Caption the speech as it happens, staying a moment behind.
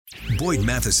Boyd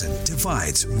Matheson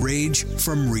divides rage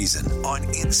from reason on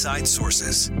Inside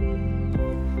Sources.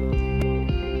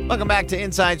 Welcome back to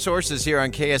Inside Sources here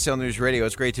on KSL News Radio.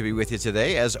 It's great to be with you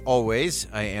today. As always,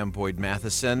 I am Boyd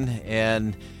Matheson.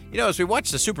 And, as we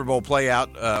watched the Super Bowl play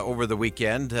out over the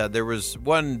weekend, there was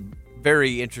one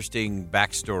very interesting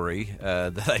backstory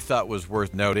that I thought was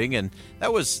worth noting, and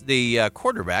that was the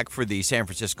quarterback for the San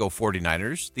Francisco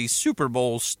 49ers, the Super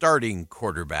Bowl starting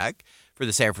quarterback for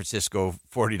the San Francisco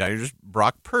 49ers,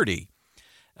 Brock Purdy.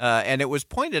 And it was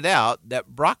pointed out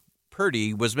that Brock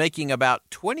Purdy was making about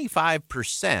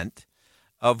 25%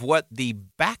 of what the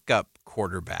backup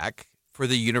quarterback for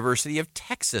the University of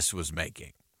Texas was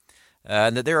making.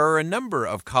 And that there are a number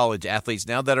of college athletes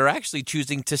now that are actually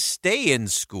choosing to stay in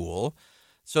school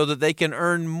so that they can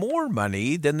earn more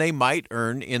money than they might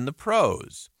earn in the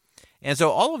pros. And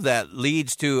so all of that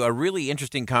leads to a really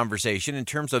interesting conversation in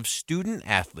terms of student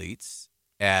athletes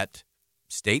at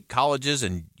state colleges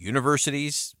and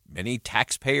universities, many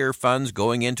taxpayer funds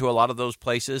going into a lot of those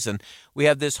places. And we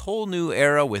have this whole new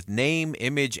era with name,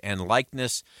 image, and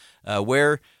likeness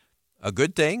where a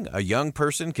good thing, a young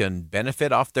person can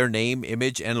benefit off their name,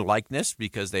 image, and likeness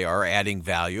because they are adding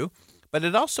value. But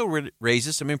it also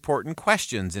raises some important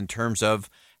questions in terms of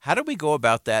how do we go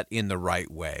about that in the right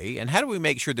way? And how do we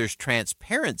make sure there's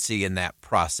transparency in that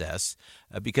process?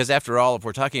 Because after all, if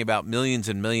we're talking about millions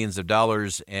and millions of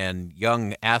dollars and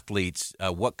young athletes,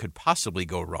 what could possibly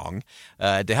go wrong?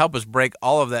 To help us break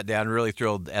all of that down, really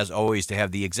thrilled, as always, to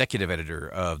have the executive editor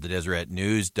of the Deseret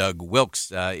News, Doug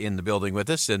Wilks, in the building with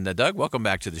us. And Doug, welcome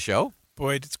back to the show.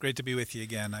 Boyd, it's great to be with you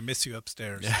again. I miss you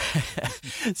upstairs.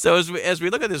 So as we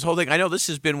look at this whole thing, I know this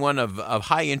has been one of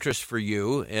high interest for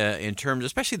you in terms,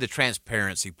 especially the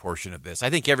transparency portion of this. I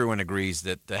think everyone agrees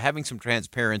that having some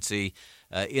transparency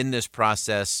in this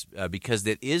process, because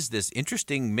it is this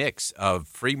interesting mix of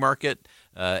free market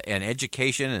and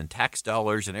education and tax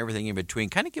dollars and everything in between.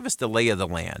 Kind of give us the lay of the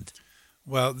land.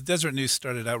 Well, the Deseret News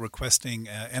started out requesting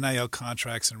NIL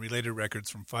contracts and related records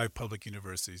from 5 public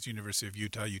universities, University of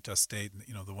Utah, Utah State,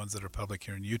 the ones that are public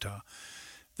here in Utah.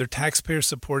 They're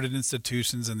taxpayer-supported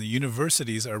institutions, and the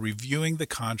universities are reviewing the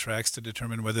contracts to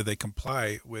determine whether they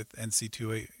comply with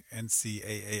NCAA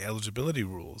eligibility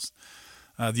rules.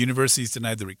 The universities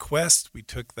denied the request. We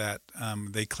took that.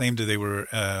 They claimed that they were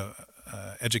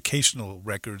educational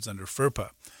records under FERPA.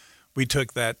 We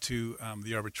took that to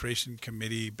the arbitration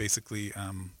committee, basically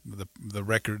the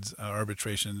records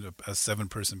arbitration, a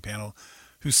 7-person panel,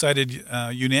 who sided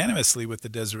unanimously with the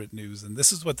Deseret News. And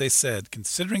this is what they said: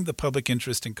 considering the public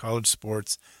interest in college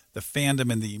sports, the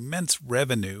fandom, and the immense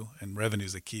revenue, and revenue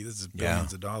is a key, this is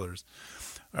billions of dollars,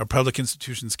 our public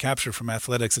institutions capture from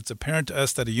athletics, it's apparent to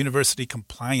us that a university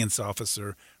compliance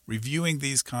officer reviewing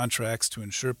these contracts to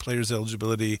ensure players'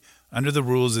 eligibility under the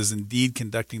rules is indeed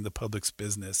conducting the public's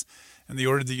business. And they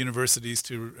ordered the universities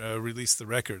to release the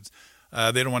records.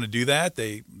 They don't want to do that.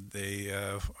 They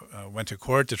went to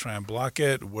court to try and block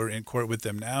it. We're in court with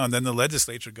them now. And then the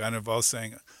legislature got involved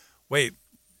saying, wait,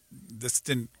 this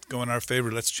didn't go in our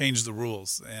favor. Let's change the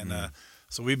rules. And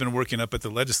so we've been working up at the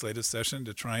legislative session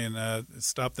to try and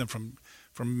stop them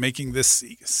from making this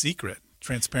secret.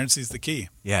 Transparency is the key.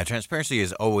 Yeah, transparency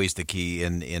is always the key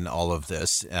in all of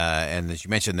this. And as you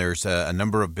mentioned, there's a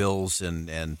number of bills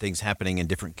and things happening in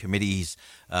different committees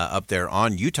up there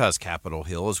on Utah's Capitol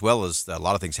Hill, as well as a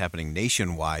lot of things happening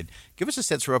nationwide. Give us a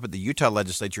sense, we're up at the Utah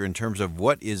legislature, in terms of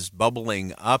what is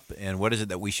bubbling up and what is it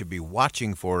that we should be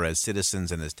watching for as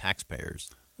citizens and as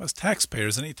taxpayers. Well, as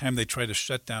taxpayers, anytime they try to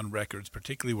shut down records,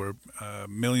 particularly where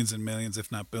millions and millions,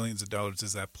 if not billions of dollars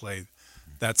is at play,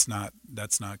 that's not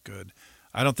good.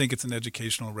 I don't think it's an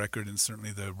educational record, and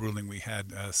certainly the ruling we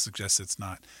had suggests it's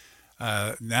not.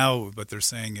 Now what they're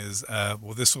saying is,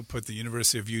 this will put the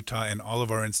University of Utah and all of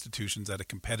our institutions at a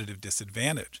competitive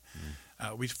disadvantage.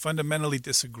 We fundamentally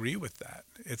disagree with that.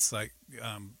 It's like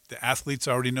the athletes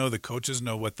already know, the coaches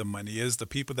know what the money is. The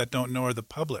people that don't know are the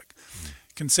public.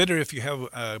 Consider if you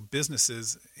have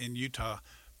businesses in Utah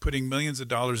putting millions of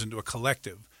dollars into a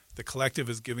collective. The collective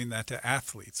is giving that to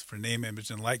athletes for name, image,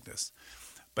 and likeness.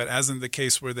 But as in the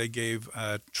case where they gave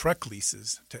truck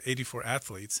leases to 84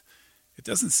 athletes, it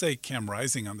doesn't say Cam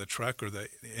Rising on the truck or the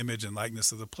image and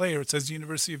likeness of the player. It says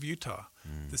University of Utah.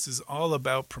 This is all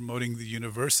about promoting the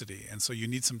university, and so you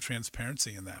need some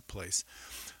transparency in that place.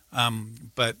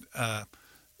 But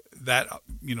that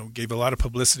gave a lot of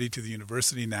publicity to the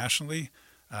university nationally.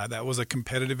 That was a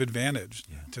competitive advantage.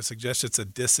 To suggest it's a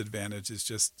disadvantage is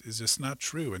just not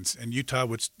true. And Utah,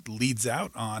 which leads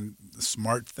out on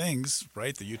smart things,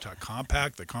 right? The Utah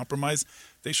Compact, the compromise,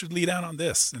 they should lead out on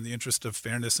this in the interest of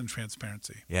fairness and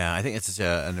transparency. Yeah, I think it's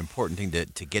an important thing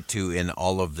to get to in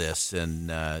all of this.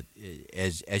 And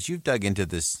as you've dug into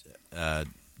this,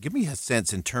 give me a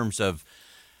sense in terms of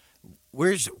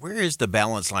where is the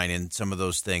balance line in some of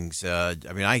those things? I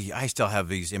mean, I still have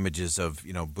these images of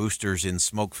boosters in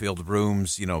smoke-filled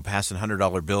rooms, passing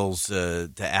 $100 bills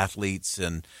to athletes,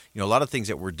 and a lot of things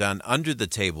that were done under the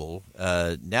table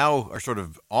now are sort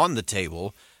of on the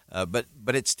table, but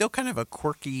it's still kind of a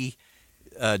quirky,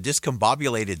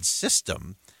 discombobulated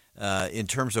system. In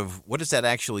terms of what does that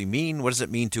actually mean? What does it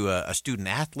mean to a student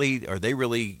athlete? Are they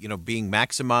really, being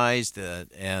maximized,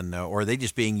 or are they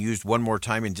just being used one more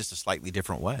time in just a slightly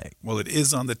different way? Well, it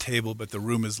is on the table, but the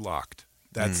room is locked.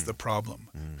 That's the problem.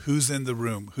 Who's in the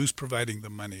room? Who's providing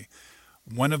the money?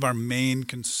 One of our main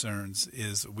concerns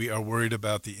is we are worried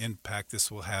about the impact this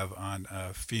will have on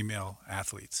female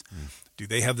athletes. Do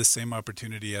they have the same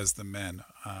opportunity as the men?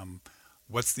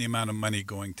 What's the amount of money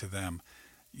going to them?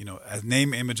 As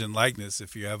name, image, and likeness,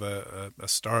 if you have a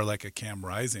star like a Cam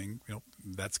Rising,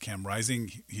 that's Cam Rising.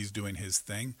 He's doing his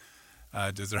thing.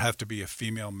 Does there have to be a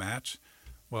female match?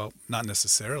 Well, not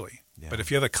necessarily. Yeah. But if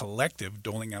you have a collective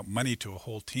doling out money to a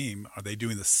whole team, are they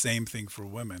doing the same thing for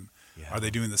women? Yeah. Are they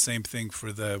doing the same thing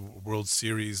for the World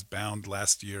Series bound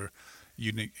last year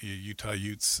Utah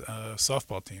Utes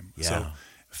softball team? Yeah. So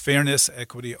fairness,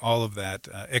 equity, all of that.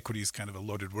 Equity is kind of a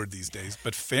loaded word these days,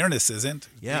 but fairness isn't.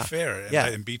 Yeah. Be fair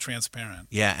and be transparent.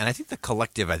 Yeah, and I think the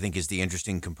collective, is the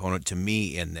interesting component to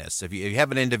me in this. If you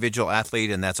have an individual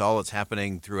athlete and that's all that's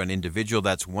happening through an individual,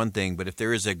 that's one thing. But if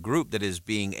there is a group that is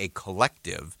being a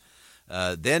collective,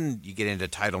 then you get into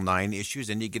Title IX issues,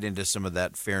 and you get into some of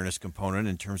that fairness component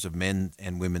in terms of men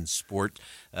and women's sport.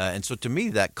 And so to me,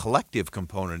 that collective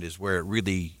component is where it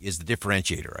really is the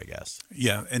differentiator, I guess.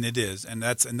 Yeah, and it is. And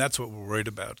that's what we're worried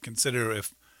about. Consider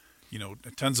if,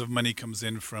 tons of money comes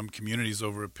in from communities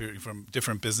over a period, from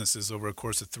different businesses over a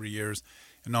course of 3 years,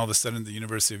 and all of a sudden the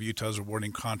University of Utah is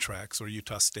awarding contracts, or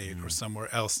Utah State or somewhere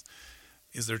else.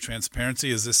 Is there transparency?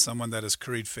 Is this someone that has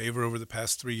curried favor over the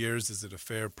past 3 years? Is it a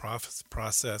fair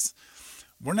process?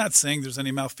 We're not saying there's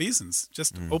any malfeasance.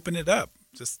 Just open it up.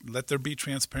 Just let there be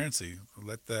transparency.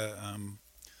 Let the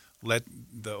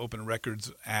Open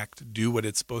Records Act do what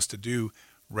it's supposed to do,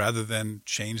 rather than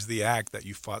change the act that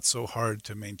you fought so hard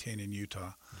to maintain in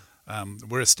Utah.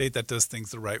 We're a state that does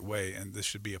things the right way, and this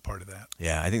should be a part of that.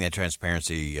 Yeah, I think that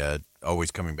transparency,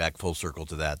 always coming back full circle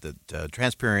to that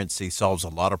transparency solves a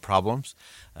lot of problems,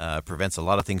 prevents a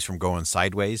lot of things from going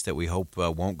sideways that we hope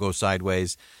won't go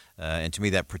sideways. And to me,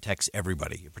 that protects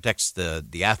everybody. It protects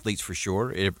the athletes for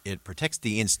sure. It protects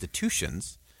the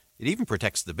institutions. It even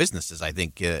protects the businesses, I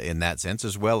think, in that sense,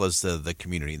 as well as the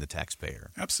community and the taxpayer.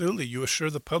 Absolutely. You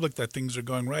assure the public that things are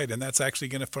going right, and that's actually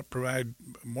going to provide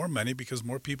more money because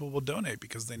more people will donate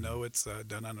because they know it's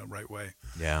done on the right way.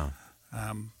 Yeah.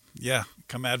 Yeah,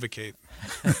 come advocate.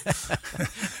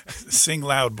 Sing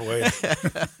loud, boy.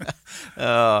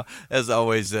 As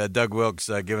always, Doug Wilks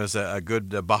give us a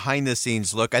good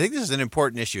behind-the-scenes look. I think this is an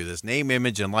important issue, this name,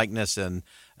 image, and likeness. And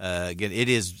again, it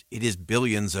is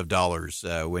billions of dollars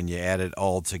when you add it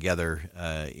all together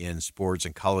in sports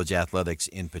and college athletics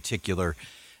in particular.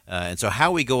 And so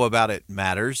how we go about it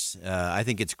matters. I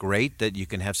think it's great that you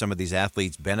can have some of these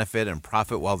athletes benefit and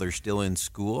profit while they're still in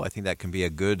school. I think that can be a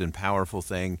good and powerful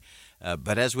thing.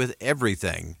 But as with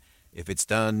everything, if it's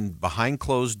done behind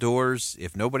closed doors,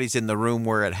 if nobody's in the room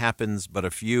where it happens but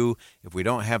a few, if we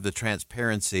don't have the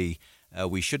transparency,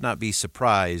 we should not be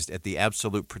surprised at the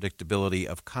absolute predictability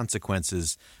of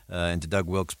consequences. And to Doug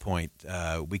Wilks' point,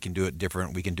 we can do it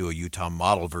different. We can do a Utah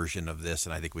model version of this,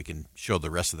 and I think we can show the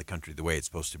rest of the country the way it's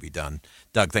supposed to be done.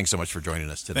 Doug, thanks so much for joining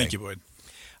us today. Thank you, Boyd.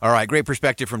 All right, great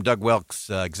perspective from Doug Wilks,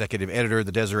 executive editor of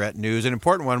the Deseret News. An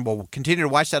important one. We'll continue to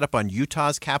watch that up on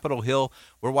Utah's Capitol Hill.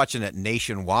 We're watching it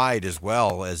nationwide as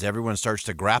well, as everyone starts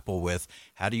to grapple with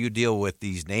how do you deal with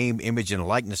these name, image, and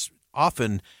likeness,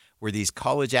 often where these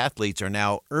college athletes are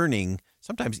now earning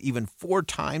sometimes even 4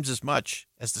 times as much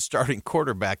as the starting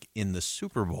quarterback in the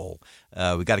Super Bowl.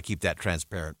 We got to keep that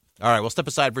transparent. All right, we'll step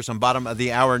aside for some bottom of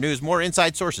the hour news. More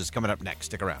Inside Sources coming up next.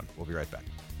 Stick around. We'll be right back.